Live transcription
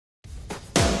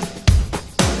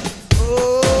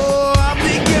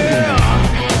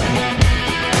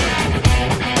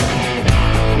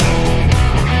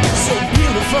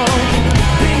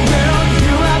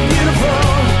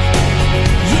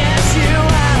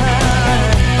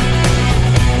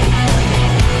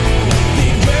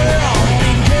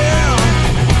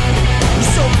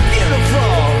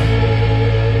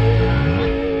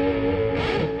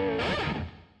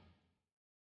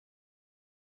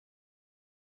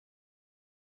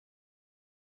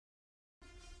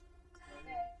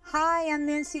Hi, I'm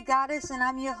Nancy Goddess, and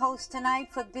I'm your host tonight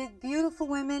for Big Beautiful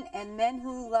Women and Men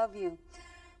Who Love You.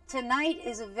 Tonight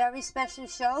is a very special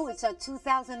show. It's a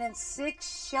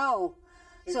 2006 show.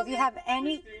 So if you have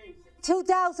any...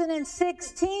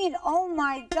 2016, oh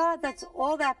my God, that's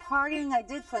all that partying I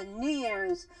did for New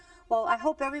Year's. Well, I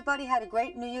hope everybody had a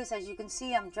great New Year's. As you can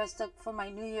see, I'm dressed up for my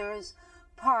New Year's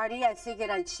party. I figured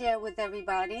I'd share with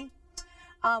everybody.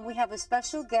 We have a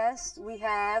special guest. We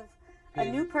have a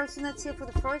new person that's here for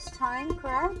the first time,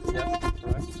 correct? Yes,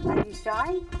 correct. Are you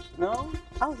shy? No.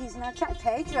 Oh, he's not shy.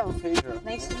 Pedro. Pedro.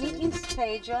 Nice to meet you,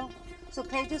 Pedro. So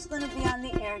Pedro's going to be on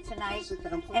the air tonight.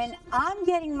 And I'm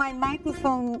getting my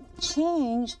microphone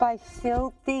changed by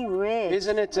Filthy Rich.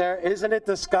 Isn't it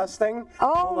disgusting?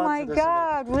 Oh my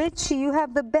God, Richie, you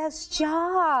have the best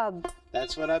job.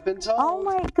 That's what I've been told. Oh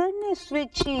my goodness,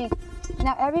 Richie.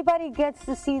 Now everybody gets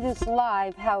to see this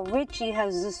live, how Richie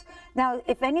has this. Now,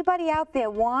 if anybody out there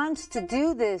wants to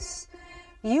do this,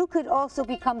 you could also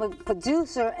become a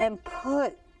producer and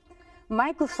put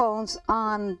microphones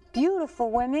on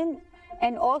beautiful women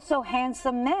and also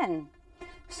handsome men.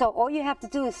 So all you have to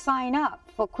do is sign up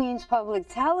for Queens Public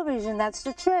Television. That's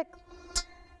the trick.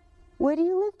 Where do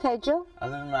you live, Pedro? I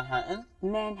live in Manhattan.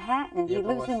 Manhattan. He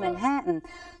lives in Manhattan.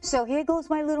 So here goes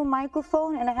my little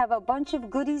microphone, and I have a bunch of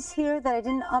goodies here that I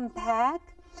didn't unpack.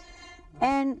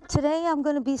 And today I'm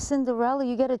going to be Cinderella.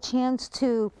 You get a chance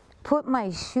to put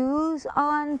my shoes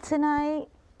on tonight.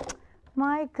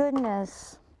 My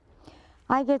goodness.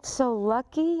 I get so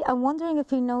lucky. I'm wondering if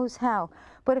he knows how.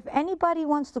 But if anybody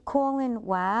wants to call in,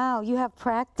 wow, you have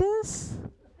practice?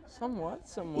 Somewhat.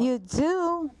 You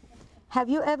do? Have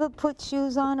you ever put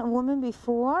shoes on a woman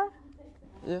before?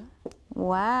 Yeah.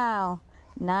 Wow,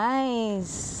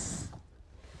 nice.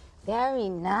 Very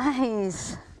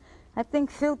nice. I think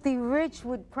Filthy Rich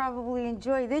would probably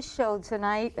enjoy this show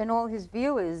tonight and all his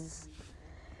viewers.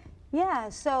 Yeah,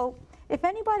 so if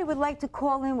anybody would like to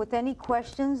call in with any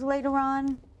questions later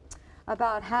on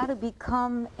about how to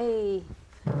become a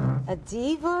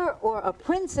diva or a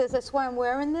princess, that's why I'm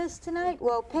wearing this tonight.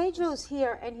 Well, Pedro's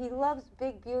here and he loves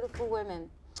big, beautiful women.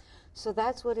 So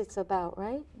that's what it's about,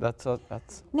 right? That's all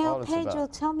now, it's Pedro,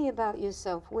 about. tell me about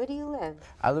yourself. Where do you live?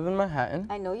 I live in Manhattan.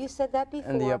 I know you said that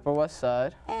before. In the Upper West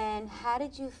Side. And how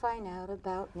did you find out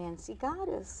about Nancy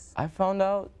Goddess? I found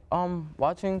out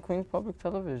watching Queens Public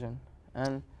Television.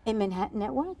 And in Manhattan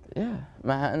Network? Yeah,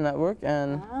 Manhattan Network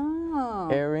and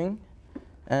airing.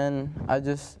 And I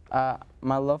just,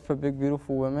 my love for big,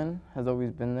 beautiful women has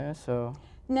always been there, so.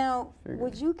 Now,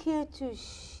 would you care to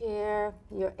share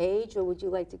your age, or would you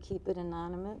like to keep it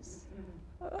anonymous?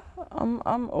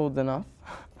 I'm old enough.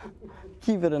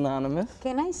 Keep it anonymous.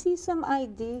 Can I see some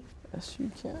ID? Yes,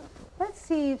 you can. Let's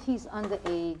see if he's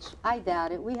underage. I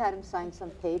doubt it. We had him sign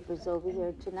some papers over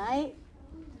here tonight.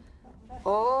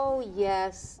 Oh,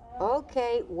 yes.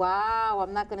 Okay. Wow.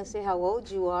 I'm not going to say how old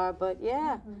you are, but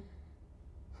yeah.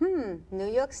 New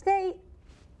York State.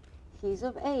 He's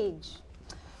of age.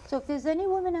 So if there's any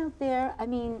woman out there, I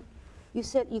mean,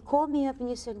 you called me up and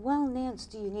you said, well, Nance,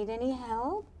 do you need any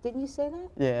help? Didn't you say that?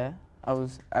 Yeah. I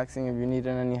was asking if you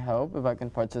needed any help, if I can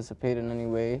participate in any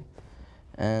way.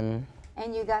 And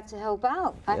you got to help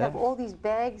out. I have all these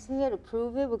bags here to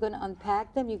prove it. We're going to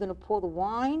unpack them. You're going to pour the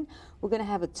wine. We're going to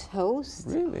have a toast.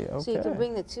 Really? Okay. So you can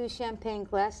bring the 2 champagne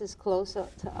glasses closer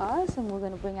to us, and we're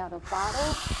going to bring out a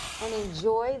bottle and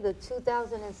enjoy the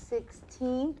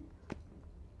 2016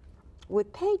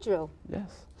 with Pedro.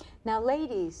 Yes. Now,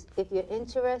 ladies, if you're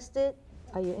interested,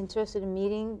 are you interested in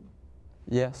meeting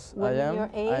Yes, women I am. your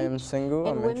age? I am single.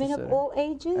 And I'm women interested. of all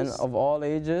ages? And of all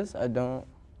ages. I don't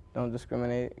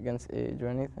discriminate against age or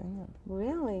anything.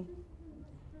 Really?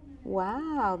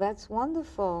 Wow, that's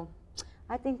wonderful.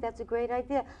 I think that's a great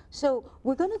idea. So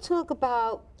we're going to talk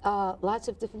about lots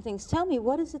of different things. Tell me,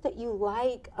 what is it that you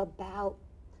like about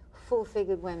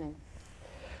full-figured women?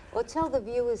 Or tell the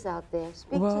viewers out there.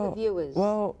 Speak to the viewers.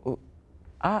 Well,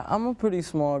 I'm a pretty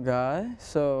small guy,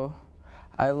 so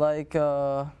I like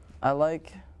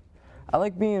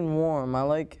being warm. I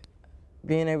like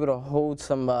being able to hold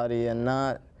somebody and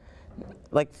not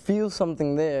like feel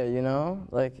something there, you know?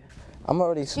 Like I'm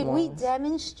already small. Should we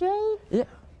demonstrate? Yeah.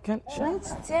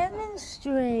 Let's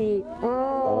demonstrate.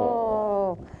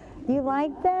 Oh, you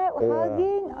like that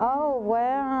hugging? Oh,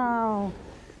 wow.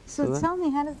 So tell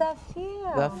me, how does that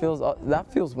feel? That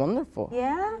feels wonderful.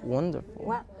 Yeah? Wonderful.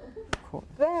 Wow. Cool.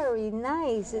 Very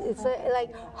nice. It's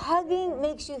like hugging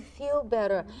makes you feel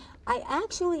better. I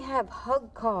actually have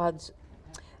hug cards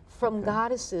from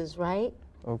goddesses, right?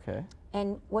 Okay.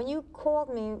 And when you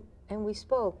called me and we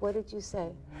spoke, what did you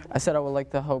say? I said I would like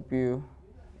to help you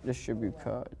distribute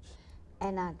cards.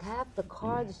 and I have the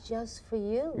cards just for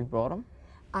you. You brought them?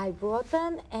 I brought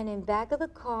them, and in back of the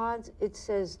cards, it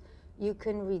says you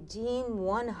can redeem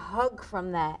one hug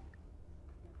from that.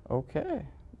 Okay.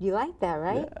 You like that,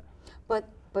 right? Yeah.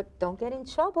 But don't get in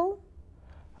trouble.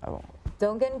 I won't.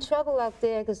 Don't get in trouble out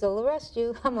there, because they'll arrest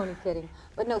you. I'm only kidding.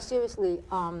 But no, seriously,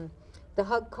 the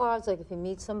hug cards, like if you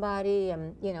meet somebody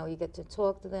and, you know, you get to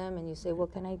talk to them and you say, well,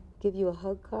 can I give you a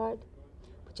hug card?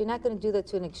 But you're not going to do that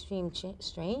to an extreme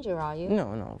stranger, are you?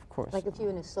 No, no, of course. Like if you're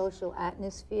in a social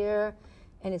atmosphere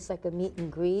and it's like a meet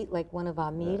and greet, like one of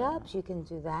our meetups, you can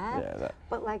do that. Yeah, that.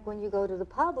 But like when you go to the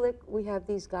public, we have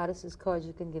these goddesses cards,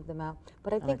 you can give them out.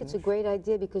 But I think it's a great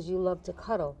idea because you love to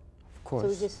cuddle. Of course. So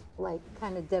we just like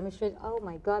kind of demonstrate, oh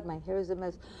my God, my hair is a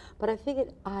mess. But I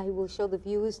figured I will show the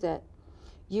viewers that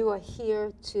you are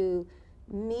here to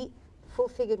meet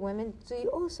full-figured women. Do you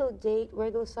also date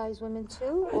regular-sized women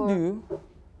too? I do.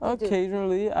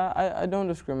 Occasionally. I don't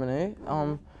discriminate.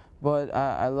 But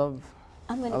I love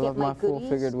I'm going I to get love my my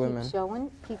full-figured goodies. women. Keep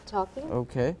showing, keep talking.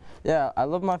 Okay. Yeah, I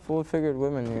love my full-figured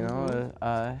women, you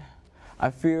know. I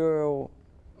feel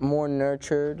more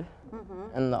nurtured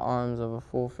in the arms of a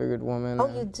full-figured woman. Oh,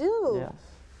 you do? Yes.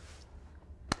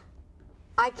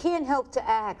 I can't help to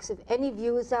ask if any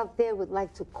viewers out there would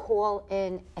like to call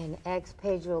in and ask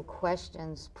Pedro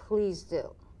questions, please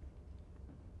do.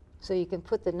 So you can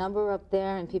put the number up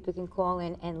there and people can call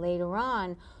in, and later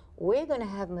on, we're going to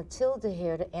have Matilda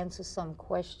here to answer some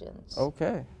questions.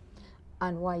 Okay.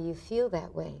 On why you feel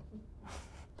that way.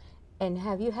 And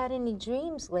have you had any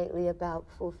dreams lately about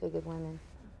full-figured women?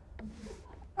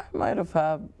 I might have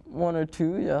had one or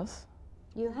two, yes.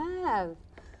 You have.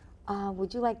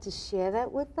 Would you like to share that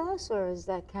with us, or is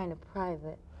that kind of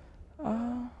private?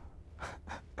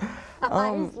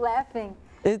 He's laughing.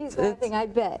 He's laughing, I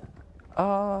bet.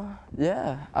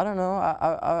 Yeah, I don't know.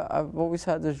 I've always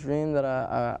had this dream that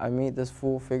I meet this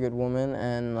full-figured woman,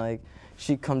 and like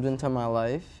she comes into my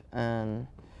life, and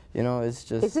you know, it's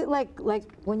just. Is it like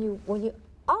when you?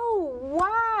 Oh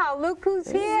wow! Look who's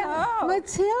here,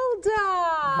 Matilda.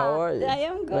 How are you? I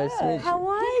am good. Nice to meet you. How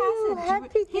are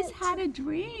you? He's had a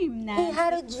dream now. He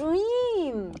had a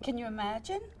dream. Can you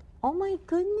imagine? Oh my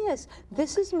goodness!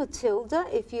 This is Matilda.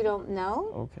 If you don't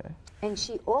know. Okay. And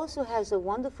she also has a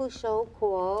wonderful show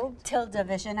called Tilda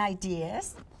Vision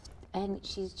Ideas. And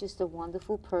she's just a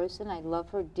wonderful person. I love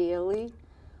her dearly.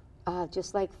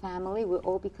 Just like family, we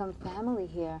all become family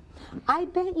here. I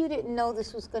bet you didn't know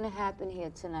this was going to happen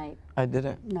here tonight. I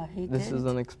didn't. No, he didn't. This is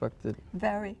unexpected.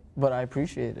 Very. But I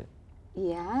appreciate it.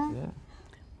 Yeah? Yeah.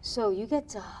 So you get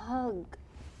to hug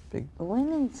Big.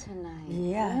 women tonight.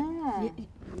 Yeah.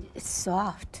 It's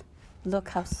soft. Look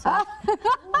how soft.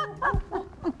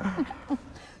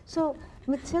 So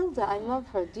Matilda, I love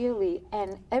her dearly,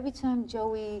 and every time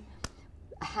Joey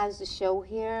has the show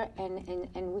here,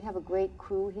 and we have a great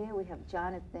crew here. We have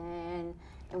Jonathan,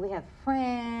 and we have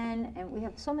Fran, and we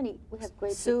have so many. We have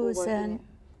great people working. Susan.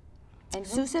 And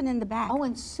who? Susan in the back. Oh,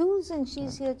 and Susan,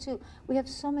 she's here too. We have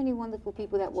so many wonderful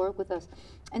people that work with us.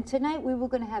 And tonight we were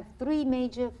going to have 3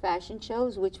 major fashion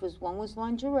shows, which was one was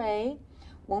lingerie,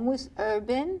 one was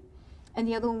urban, and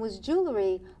the other one was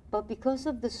jewelry. But because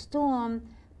of the storm,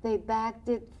 they backed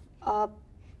it up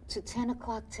to 10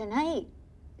 o'clock tonight,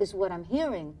 is what I'm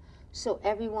hearing. So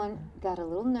everyone got a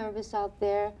little nervous out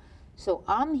there. So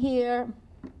I'm here,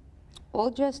 all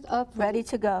dressed up. Ready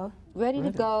to go. Ready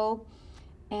to go.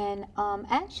 And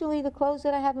actually, the clothes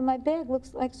that I have in my bag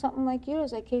looks like something like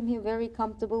yours. I came here very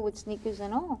comfortable with sneakers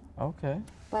and all. Okay.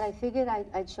 But I figured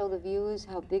I'd show the viewers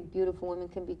how big, beautiful women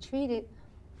can be treated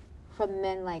from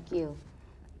men like you.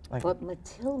 But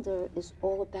Matilda is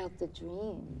all about the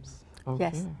dreams.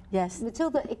 Okay. Yes, yes.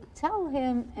 Matilda, tell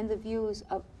him and the viewers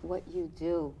of what you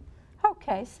do.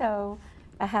 Okay, so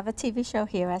I have a TV show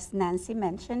here, as Nancy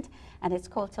mentioned, and it's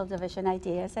called Tilda Vision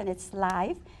Ideas, and it's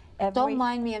live. Don't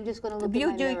mind me, I'm just going to look in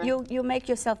my mirror. You make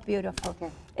yourself beautiful.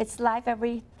 Okay. It's live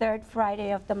every 3rd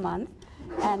Friday of the month,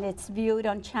 and it's viewed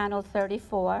on Channel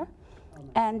 34.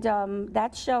 And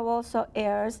that show also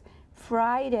airs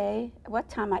Friday, what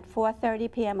time? At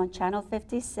 4:30 p.m. on Channel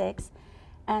 56,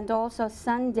 and also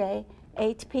Sunday,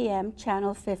 8 p.m.,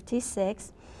 Channel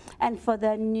 56. And for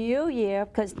the new year,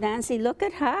 because Nancy, look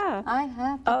at her. I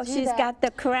have to do she's that. got the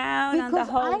crown and the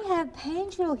whole. Because I have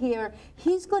Pedro here.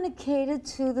 He's going to cater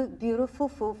to the beautiful,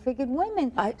 full-figured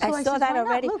women. I so saw said, that "Why not?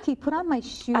 already. Look, he put on my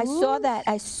shoes. I saw that.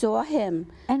 I saw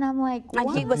him. And I'm like, wow.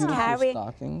 And he was carrying.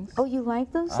 Stockings. Oh, you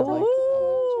like those I stockings? like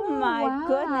Oh my wow.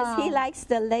 goodness, he likes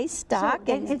the lace So, and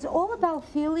stockings. it's all about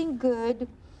feeling good.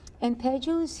 And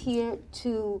Pedro is here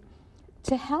to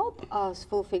to help us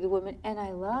full-figured women, and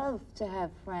I love to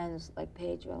have friends like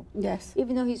Pedro. Yes.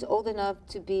 Even though he's old enough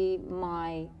to be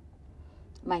my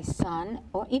son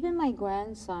or even my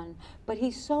grandson, but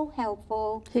he's so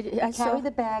helpful. Carry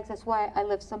the bags. That's why I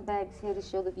left some bags here to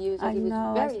show the views. And he was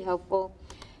very helpful.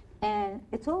 And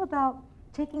it's all about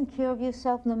taking care of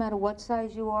yourself no matter what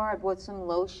size you are. I bought some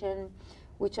lotion,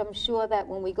 which I'm sure that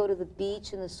when we go to the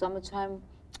beach in the summertime,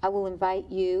 I will invite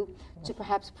you to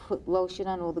perhaps put lotion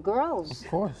on all the girls. Of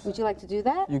course. Would you like to do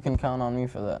that? You can count on me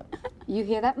for that. You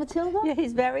hear that, Matilda? Yeah,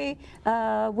 he's very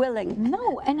willing.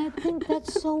 No, and I think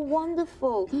that's so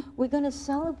wonderful. We're going to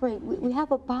celebrate. We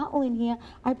have a bottle in here.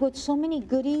 I brought so many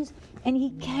goodies, and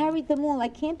he carried them all. I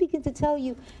can't begin to tell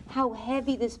you how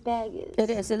heavy this bag is.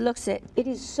 It is. It looks it. It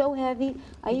is so heavy.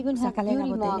 I even have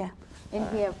beauty mark in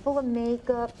here, full of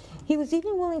makeup. He was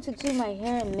even willing to do my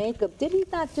hair and makeup. Did he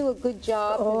not do a good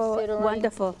job? Oh,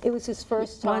 wonderful. It was his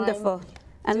first time. Wonderful.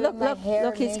 And look,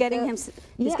 he's getting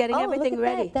everything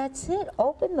ready. That's it.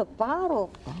 Open the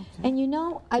bottle. Okay. And you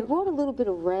know, I brought a little bit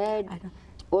of red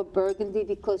or burgundy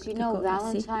because you know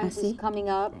Valentine's is coming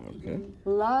up. Okay.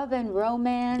 Love and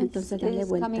romance is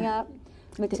coming up.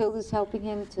 Matilda's helping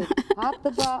him to pop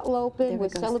the bottle open. We're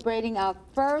celebrating our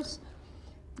first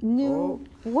new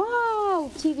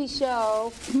TV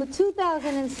show for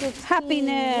 2016.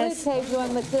 Happiness. With Pedro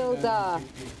and Matilda.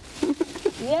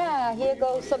 Yeah, here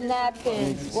goes some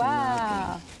napkins.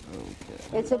 Wow.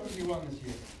 Okay. It's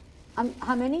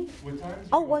how many? What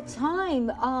time? What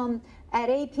time? At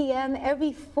 8 p.m.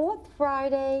 every fourth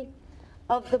Friday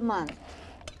of the month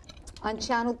on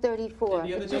Channel 34.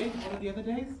 Any other days? One of the other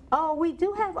days? Oh, we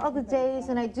do have other days,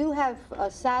 and I do have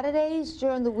Saturdays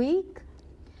during the week.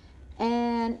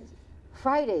 And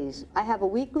Fridays, I have a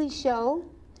weekly show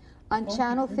on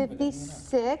Channel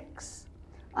 56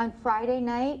 on Friday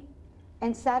night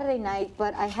and Saturday night,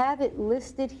 but I have it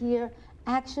listed here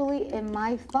actually in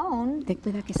my phone,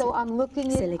 so I'm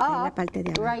looking it up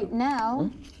right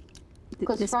now,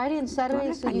 because Friday and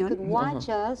Saturday, so you can watch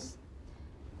us.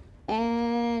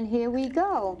 And here we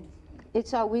go.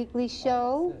 It's our weekly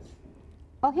show.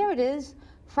 Oh, here it is.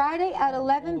 Friday at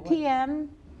 11 p.m.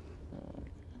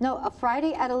 No, a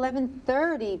Friday at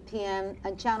 11:30 p.m.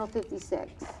 on Channel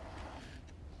 56.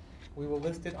 We will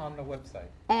list it on the website.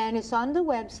 And it's on the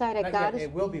website at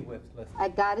it will be listed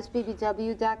at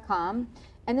goddessbbw.com.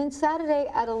 And then Saturday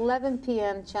at 11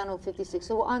 p.m. Channel 56.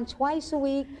 So we're on twice a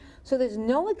week. So there's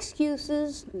no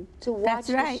excuses to watch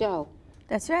the show.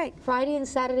 That's right. Friday and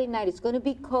Saturday night. It's going to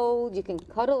be cold. You can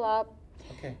cuddle up.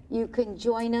 Okay. You can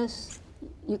join us.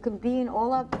 You can be in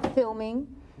all our filming.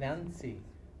 Nancy,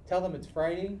 tell them it's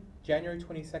Friday, January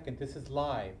 22nd. This is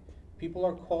live. People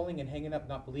are calling and hanging up,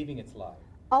 not believing it's live.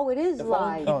 Oh, it is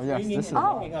live. Oh, yes, this is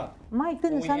live. My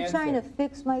goodness, I'm trying to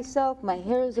fix myself. My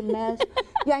hair is a mess.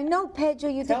 Yeah, I know, Pedro,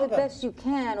 you did the best you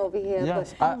can over here.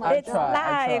 Yes, but it's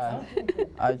live.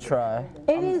 I try.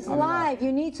 It is live.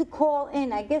 You need to call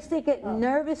in. I guess they get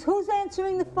nervous. Who's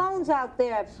answering the phones out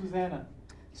there? Susanna.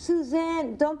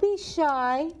 Suzanne, don't be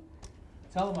shy.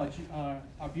 Tell them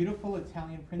our beautiful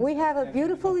Italian princess. We have a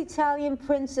beautiful Italian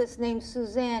princess named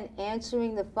Suzanne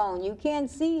answering the phone. You can't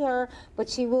see her, but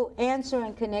she will answer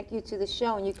and connect you to the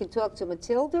show. And you can talk to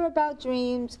Matilda about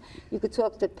dreams. You could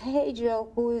talk to Pedro,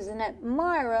 who is an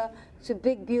admirer to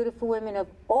big, beautiful women of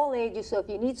all ages. So if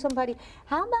you need somebody,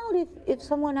 how about if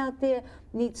someone out there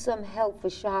needs some help for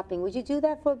shopping? Would you do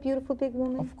that for a beautiful, big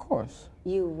woman? Of course.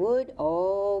 You would?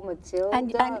 Oh,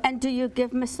 Matilda. And do you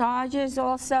give massages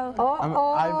also? I've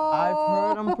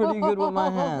heard I'm pretty good with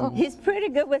my hands. He's pretty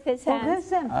good with his hands. Well,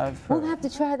 listen, we'll have to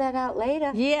try that out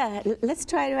later. Yeah, let's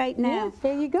try it right now. Yeah,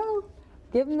 there you go.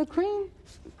 Give him the cream.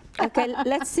 Okay,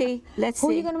 let's see. Who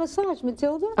are you going to massage,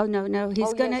 Matilda? Oh no,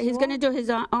 he's gonna do his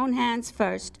own hands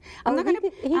first. I'm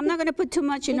not gonna put too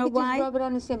much. You know why? Just rub it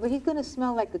on his hand, but he's gonna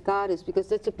smell like a goddess because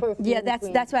it's a perfume. Yeah,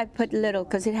 that's why I put little,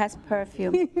 because it has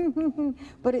perfume.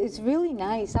 But it's really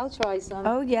nice. I'll try some.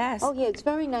 Oh yes. Oh yeah, it's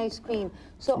very nice cream.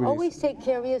 So always take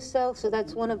care of yourself. So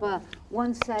that's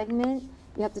one segment.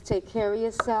 You have to take care of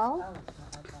yourself.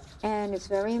 And it's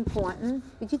very important.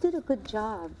 But you did a good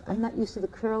job. I'm not used to the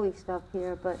curly stuff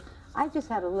here, but I just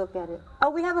had a look at it. Oh,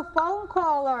 we have a phone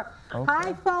caller. Okay.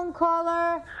 Hi, phone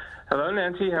caller. Hello,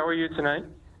 Nancy. How are you tonight?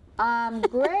 I'm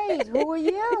great. Who are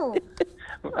you?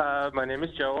 My name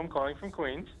is Joe. I'm calling from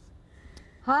Queens.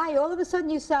 Hi. All of a sudden,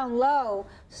 you sound low.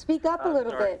 Speak up a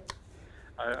little bit.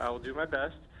 I will do my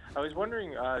best. I was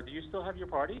wondering, do you still have your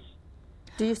parties?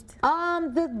 Do you?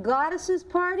 The goddesses'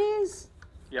 parties?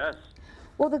 Yes.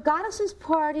 Well, the goddesses'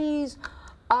 parties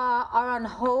are on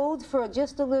hold for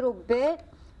just a little bit,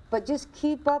 but just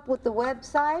keep up with the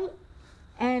website,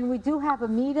 And we do have a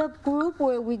meetup group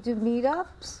where we do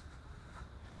meetups.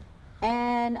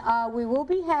 And we will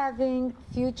be having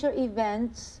future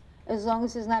events as long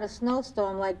as it's not a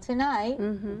snowstorm like tonight.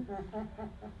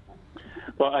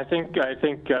 Well, I think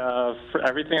for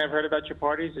everything I've heard about your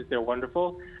parties is they're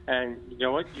wonderful, and you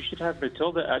know what? You should have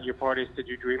Matilda at your parties to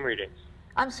do dream readings.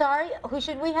 I'm sorry, who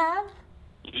should we have?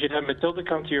 You should have Matilda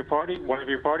come to your party, one of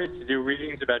your parties, to do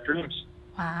readings about dreams.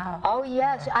 Wow. Oh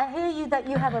yes, I hear you that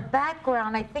you have a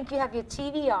background. I think you have your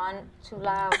TV on too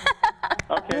loud.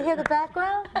 Okay. You hear the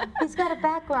background? He's got a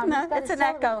background. No, He's got it's his an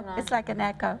echo. television on. It's like an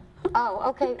echo. Oh,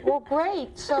 okay. Well,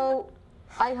 great. So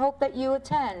I hope that you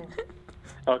attend.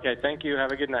 Okay, thank you.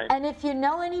 Have a good night. And if you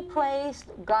know any place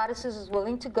Goddesses is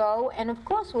willing to go, and of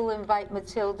course we'll invite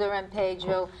Matilda and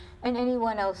Pedro and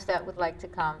anyone else that would like to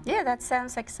come. Yeah, that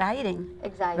sounds exciting.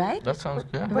 Exactly. Right? That sounds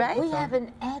good. Right? We have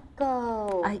an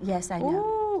echo. Yes, I know.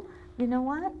 Ooh, you know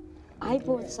what? I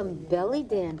bought some belly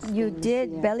dance You things did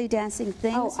here. belly dancing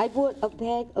things. Oh, I bought a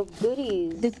bag of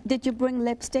goodies. Did you bring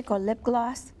lipstick or lip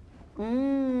gloss?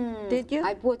 Did you?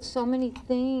 I bought so many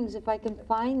things. If I can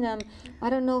find them,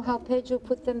 I don't know how Pedro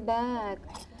put them back.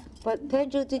 But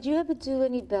Pedro, did you ever do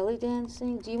any belly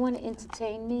dancing? Do you want to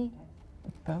entertain me?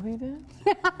 Belly dance?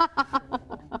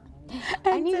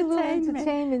 I need a little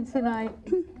entertainment tonight.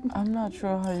 I'm not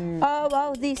sure how you.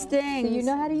 Oh, these things. Do you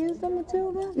know how to use them,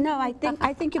 Matilda? No,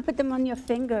 I think you put them on your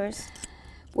fingers.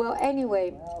 Well, anyway,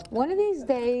 one of these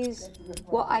days,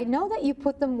 well, I know that you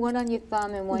put them one on your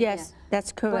thumb and one Yes, here.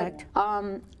 that's correct.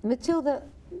 But, Matilda,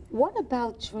 what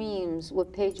about dreams,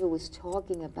 what Pedro was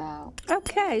talking about?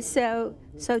 Okay, so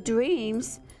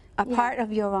dreams are Yeah. part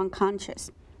of your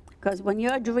unconscious. Because when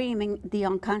you're dreaming, the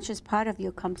unconscious part of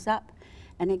you comes up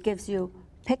and it gives you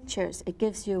pictures, it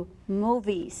gives you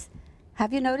movies.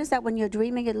 Have you noticed that when you're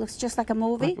dreaming, it looks just like a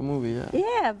movie? Like a movie, yeah.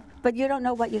 Yeah, but you don't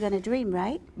know what you're going to dream,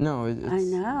 right? No, it's, I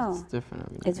know. It's different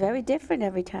every It's very different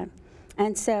every time.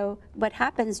 And so what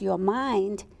happens, your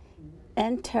mind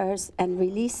enters and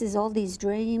releases all these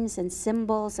dreams and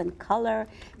symbols and color,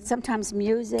 sometimes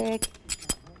music.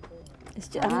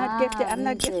 I'm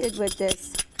not gifted with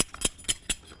this.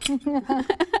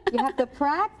 You have to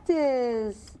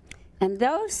practice. And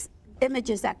those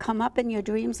images that come up in your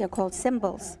dreams, they're called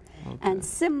symbols. Okay. And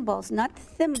symbols, not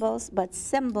thimbles, but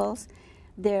symbols,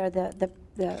 they're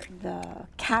the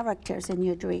characters in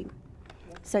your dream.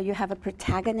 So you have a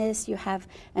protagonist, you have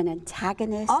an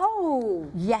antagonist. Oh,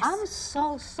 Yes. I'm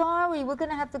so sorry. We're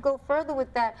going to have to go further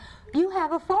with that. You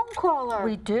have a phone caller.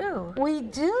 We do. We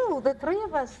do, the three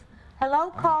of us.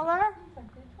 Hello, caller.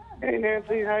 Hey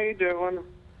Nancy, how you doing?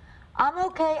 I'm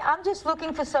okay. I'm just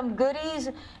looking for some goodies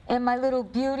in my little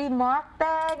beauty mark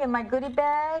bag, in my goodie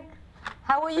bag.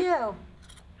 How are you?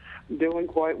 Doing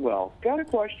quite well. Got a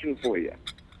question for you.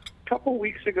 A couple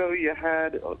weeks ago, you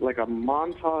had like a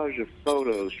montage of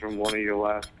photos from one of your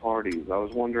last parties. I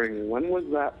was wondering, when was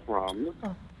that from?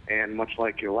 And much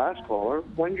like your last caller,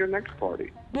 when's your next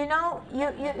party? You know,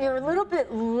 you're a little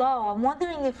bit low. I'm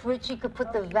wondering if Richie could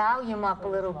put the volume up a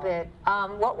little bit.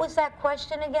 What was that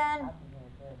question again?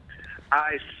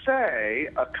 I say,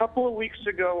 a couple of weeks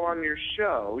ago on your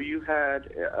show, you had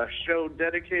a show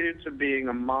dedicated to being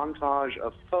a montage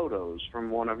of photos from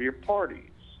one of your parties.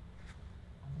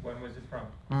 When was it from?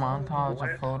 Montage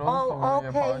of photos from one Oh, of your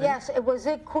okay, parties? yes. Was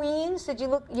it Queens? Did you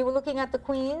look? You were looking at the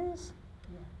Queens?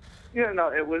 Yeah,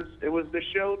 no, it was the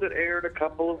show that aired a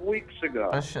couple of weeks ago.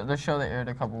 The show that aired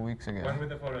a couple weeks ago. When were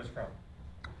the photos from?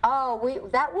 Oh,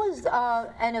 that was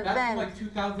an That's event. like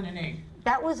 2008.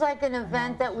 That was like an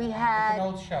event that we had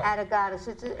old show. at a goddess.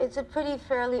 It's a pretty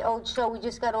fairly old show. We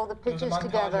just got all the It was a pictures montage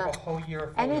together. of a whole year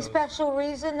of Any photos. special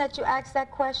reason that you asked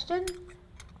that question?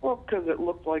 Well, because it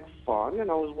looked like fun, and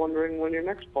I was wondering when your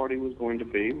next party was going to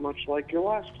be, much like your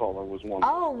last caller was wondering.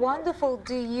 Oh, wonderful.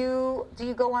 Do you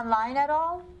go online at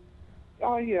all?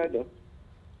 Oh, yeah, I do.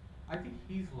 I think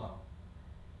he's low.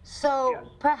 So Yes.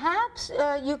 perhaps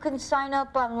you can sign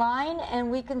up online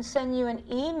and we can send you an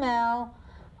email.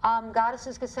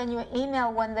 Goddesses can send you an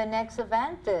email when the next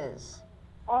event is.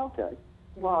 Oh, okay.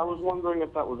 Well, I was wondering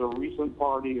if that was a recent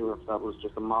party or if that was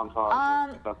just a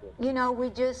montage. That's it. You know, we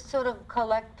just sort of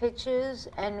collect pictures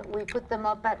and we put them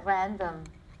up at random.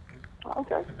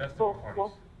 Okay. best of Cool. parties.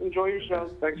 Well, enjoy your show.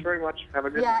 Thanks very much. Have a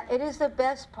good Yeah, night. it is the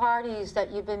best parties that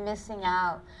you've been missing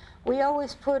out. We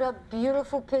always put up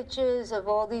beautiful pictures of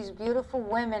all these beautiful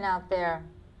women out there.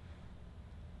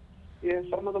 Yeah,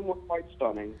 some of them were quite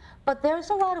stunning. But there's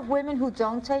a lot of women who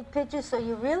don't take pictures, so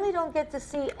you really don't get to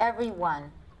see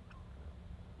everyone.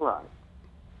 Right.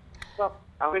 Well,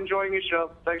 I'm enjoying your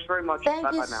show. Thanks very much. Thank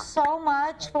you Bye-bye now. so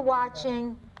much for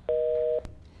watching.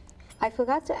 I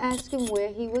forgot to ask him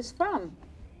where he was from.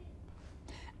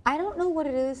 I don't know what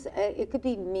it is. It could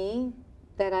be me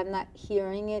that I'm not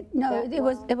hearing it. No, that it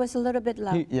well. was a little bit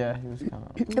low. He was kind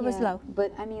of. It was low.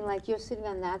 But I mean, like you're sitting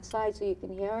on that side so you can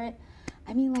hear it.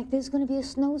 I mean, like there's going to be a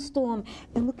snowstorm,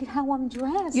 and look at how I'm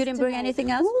dressed. You didn't bring tonight. anything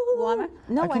else warmer?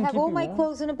 No, I can have keep all you my warm.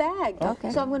 clothes in a bag.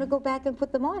 Okay. So I'm going to go back and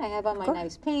put them on. I have on my Good.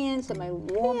 nice pants and my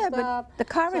warm Yeah, stuff. but the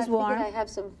car so is I figured warm. I'd have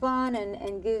some fun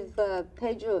and give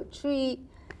Pedro a treat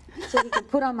so he can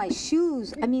put on my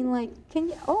shoes. I mean, like, can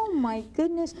you? Oh my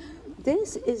goodness,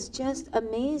 this is just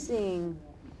amazing.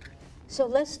 So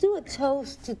let's do a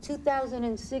toast to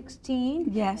 2016.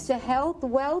 Yes. To health,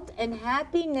 wealth, and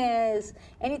happiness.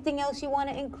 Anything else you want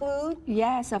to include?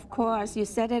 Yes, of course. You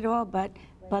said it all, but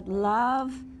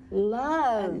love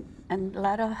Love. and a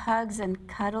lot of hugs and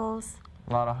cuddles.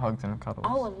 A lot of hugs and cuddles.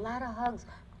 Oh, a lot of hugs.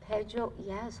 Pedro,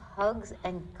 yes, hugs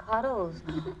and cuddles.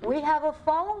 We have a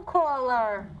phone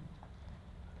caller.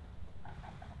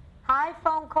 Hi,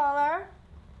 phone caller.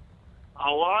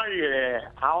 How are you?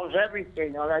 How's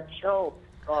everything on that show,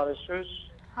 Goddesses?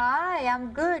 Hi,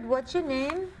 I'm good. What's your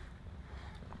name?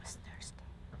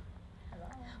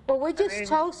 Well, we're just name's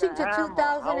toasting to Hammer.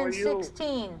 How are you?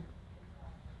 2016.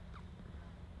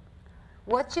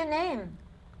 What's your name?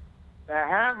 The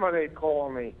Hammer, they call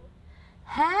me.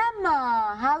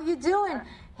 Hammer. How you doing?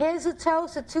 Here's a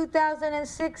toast to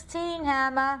 2016,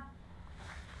 Hammer.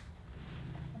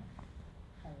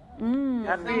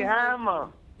 Happy Hammer.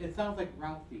 It sounds like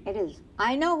Ralphie. It is.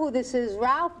 I know who this is,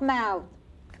 Ralph Mouth.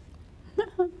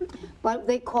 But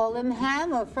they call him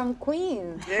Hammer from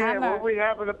Queens. Yeah, Hammer. well, we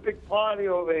having a big party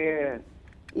over here.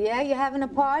 Yeah, you're having a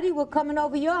party? We're coming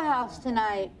over your house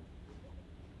tonight.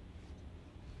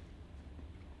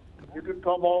 You can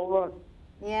come over.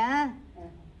 Yeah?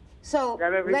 So,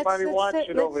 Got everybody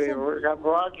watching over there. We got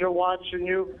Roger watching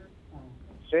you.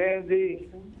 Sandy.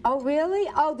 Oh, really?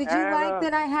 Oh, did you Anna. like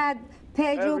that I had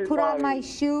Pedro put on my Everybody.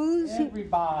 shoes?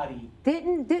 Everybody.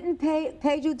 Didn't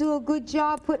Pedro do a good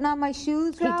job putting on my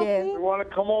shoes, He Ralphie? did. We want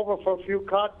to come over for a few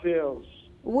cocktails.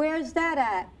 Where's that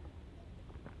at?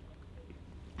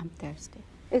 I'm thirsty.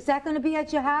 Is that going to be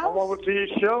at your Come house? over to your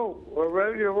show. We're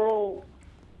ready to roll.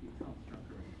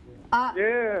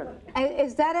 Yeah.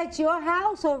 Is that at your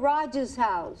house or Roger's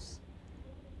house?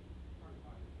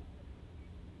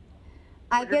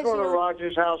 I You guess can go you to don't-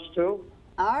 Roger's house, too.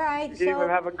 All right. You can even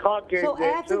have a card game So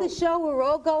there, after too. the show, we're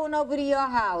all going over to your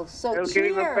house. So They'll get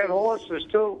even pet cheers. horses,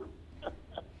 too.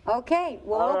 Okay,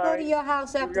 we'll All all go to right. your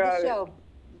house You after got the it. show.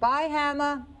 Bye,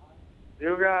 Hammer.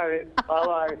 You got it.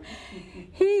 Bye-bye.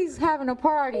 He's having a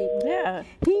party. Yeah.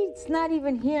 He's not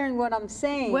even hearing what I'm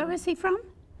saying. Where is he from?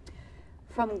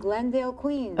 From Glendale,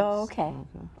 Queens. Oh, okay.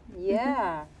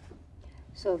 Yeah.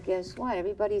 So guess what?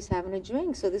 Everybody's having a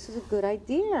drink, so this is a good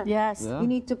idea. Yes. Yeah. You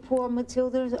need to pour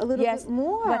Matilda a little Yes. bit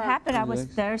more. What happened? I was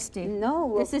Yes. thirsty.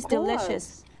 No, This of is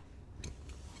delicious.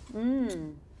 course.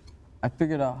 Mm. I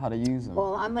figured out how to use them.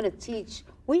 Well, I'm going to teach.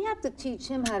 We have to teach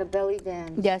him how to belly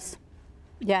dance. Yes.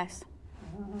 Yes.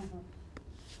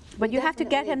 But you have to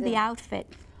get him Definitely the do. outfit.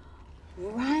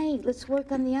 Right. Let's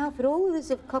work on the outfit. Oh,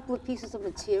 there's a couple of pieces of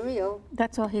material.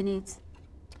 That's all he needs.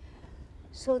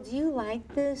 So do you like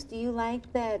this? Do you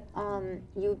like that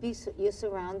you're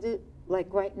surrounded, like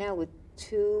right now, with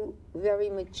two very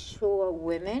mature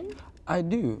women? I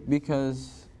do,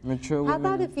 because mature How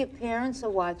women. about if your parents are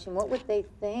watching? What would they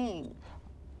think?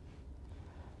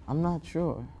 I'm not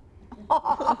sure.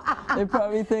 They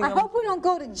probably think I I'm. hope we don't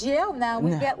go to jail now.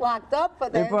 We get locked up for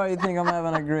They this. probably think I'm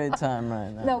having a great time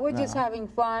right now. No, we're just having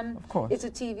fun. Of course. It's a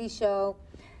TV show,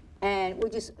 and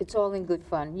it's all in good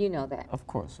fun. You know that. Of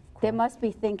course, of course. They must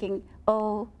be thinking,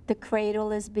 oh, the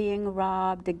cradle is being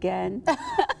robbed again.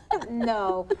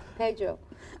 No, Pedro,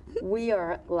 we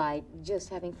are like just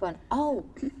having fun. Oh,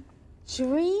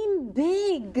 dream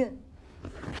big.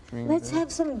 Let's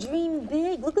have some dream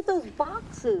big. Look at those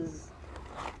boxes.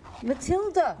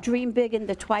 Matilda. Dream big in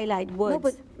the twilight woods. No,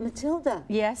 but Matilda.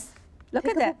 Yes. Look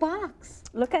Pick at up that. a box.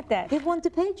 Look at that. Give one to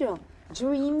Pedro.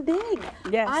 Dream big.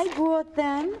 Yes. I brought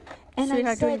them, and I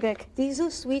Sweetheart, dream said, big. these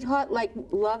are sweetheart, like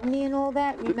love me and all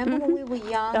that. Remember when we were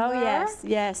younger? Oh, yes,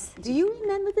 yes. Do you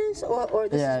remember this, or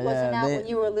this Yeah, wasn't yeah, out they- when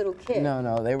you were a little kid?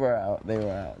 No, they were out. They were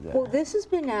out. Yeah. Well, this has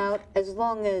been out as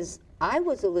long as I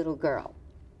was a little girl.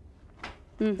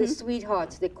 The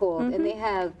sweethearts, they're called, and they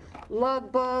have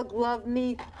love bug, love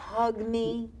me, hug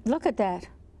me. Look at that.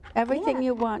 Everything Yeah.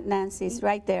 you want, Nancy's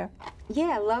right there.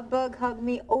 Yeah, love bug, hug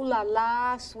me, oh la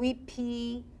la, sweet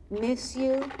pea, miss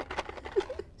you.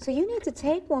 So you need to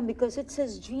take one because it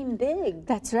says dream big.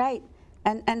 That's right.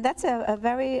 And that's a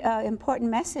very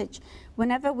important message.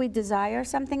 Whenever we desire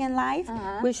something in life,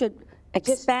 we should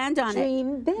expand on it.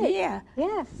 Dream big. Yeah.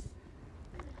 Yes.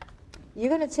 You're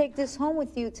going to take this home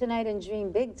with you tonight and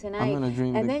dream big tonight. I'm gonna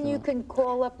dream and big then you tonight. can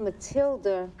call up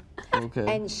Matilda,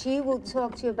 Okay. and she will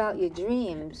talk to you about your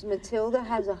dreams. Matilda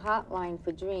has a hotline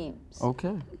for dreams.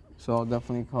 Okay. So I'll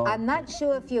definitely call. I'm not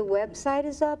sure if your website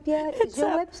is up yet. Is your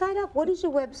website up? What is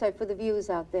your website for the viewers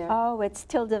out there? Oh, it's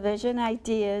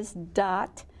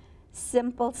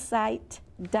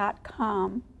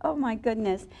tildavisionideas.simplesite.com. Oh my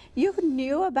goodness. You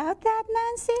knew about that,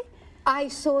 Nancy? I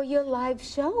saw your live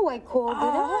show. I called it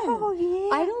on. Oh, yeah.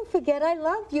 I don't forget. I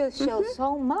love your show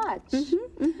so much.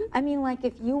 I mean, like,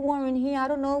 if you weren't here, I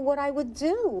don't know what I would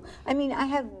do. I mean, I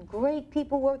have great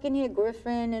people working here,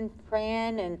 Griffin and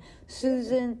Fran and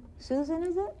Susan. Susan,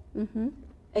 is it?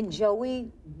 And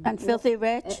Joey. And Filthy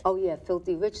Rich. Oh, yeah,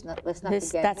 Filthy Rich. Let's not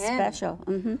forget That's him. special.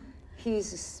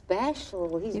 He's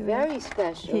special. He's very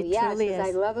special. He yes, truly 'cause I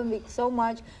is. love him so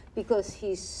much because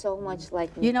he's so much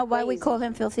like me. You know why we Crazy. call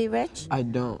him Filthy Rich? I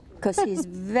don't. Because he's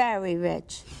very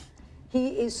rich.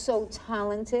 He is so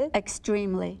talented.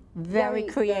 Extremely. Very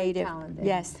creative. Very talented.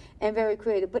 Yes. And very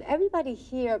creative. But everybody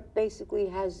here basically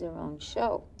has their own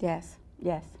show. Yes.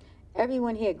 Yes.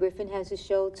 Everyone here, Griffin has a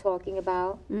show talking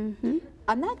about.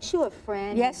 I'm not sure if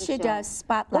Fran Yes, has a she show. does.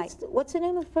 Spotlight. What's the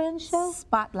name of Fran's show?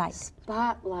 Spotlight.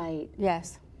 Spotlight.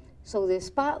 Yes. So there's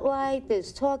Spotlight,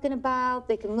 there's Talking About,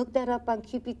 they can look that up on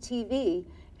Cupid TV,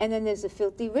 and then there's the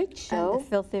Filthy Rich show. And the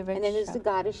Filthy Rich And then there's show. the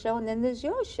Goddess show, and then there's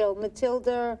your show,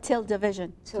 Matilda.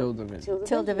 Tildavision. Tildavision.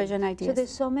 Tildavision Ideas. So there's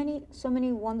so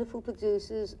many wonderful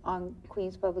producers on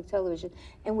Queens Public Television,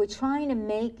 and we're trying to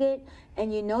make it,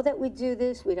 and you know that we do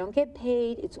this, we don't get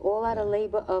paid, it's all out of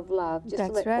labor of love, just to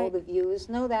That's let all right. the viewers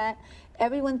know that.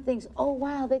 Everyone thinks, oh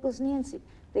wow, there goes Nancy.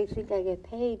 They think I get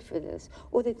paid for this,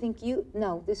 or they think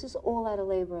no, this is all out of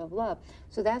labor of love.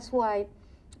 So that's why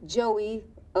Joey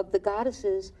of the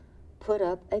Goddesses put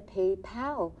up a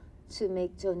PayPal to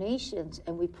make donations,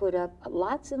 and we put up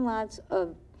lots and lots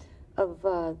of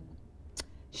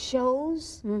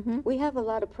shows. We have a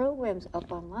lot of programs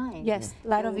up online. Yes, a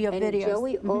lot of your and videos.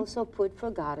 Joey also put for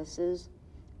Goddesses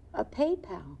a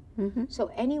PayPal. So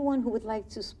anyone who would like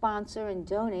to sponsor and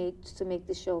donate to make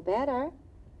the show better,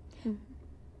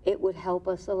 it would help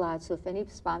us a lot. So if any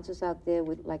sponsors out there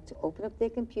would like to open up their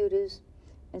computers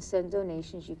and send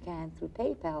donations, you can through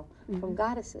PayPal from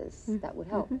Goddesses. That would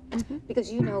help.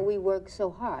 Because you know we work so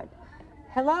hard.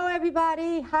 Hello,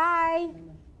 everybody. Hi.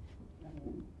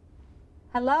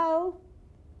 Hello.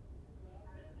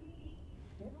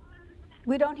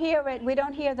 We don't hear it. We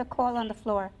don't hear the call on the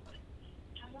floor.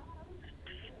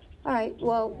 All right.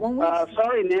 Well, when we...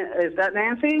 Sorry, is that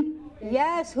Nancy?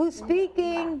 Yes, who's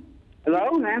speaking? Hello,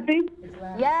 Nancy?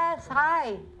 Yes,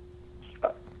 hi.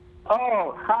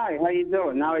 Oh, hi. How you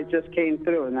doing? Now it just came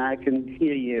through, and I can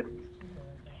hear you.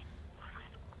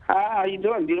 How you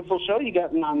doing? Beautiful show you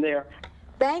got on there.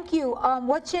 Thank you.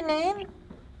 What's your name?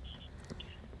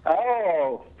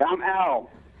 Oh, I'm Al.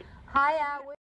 Hi, Al.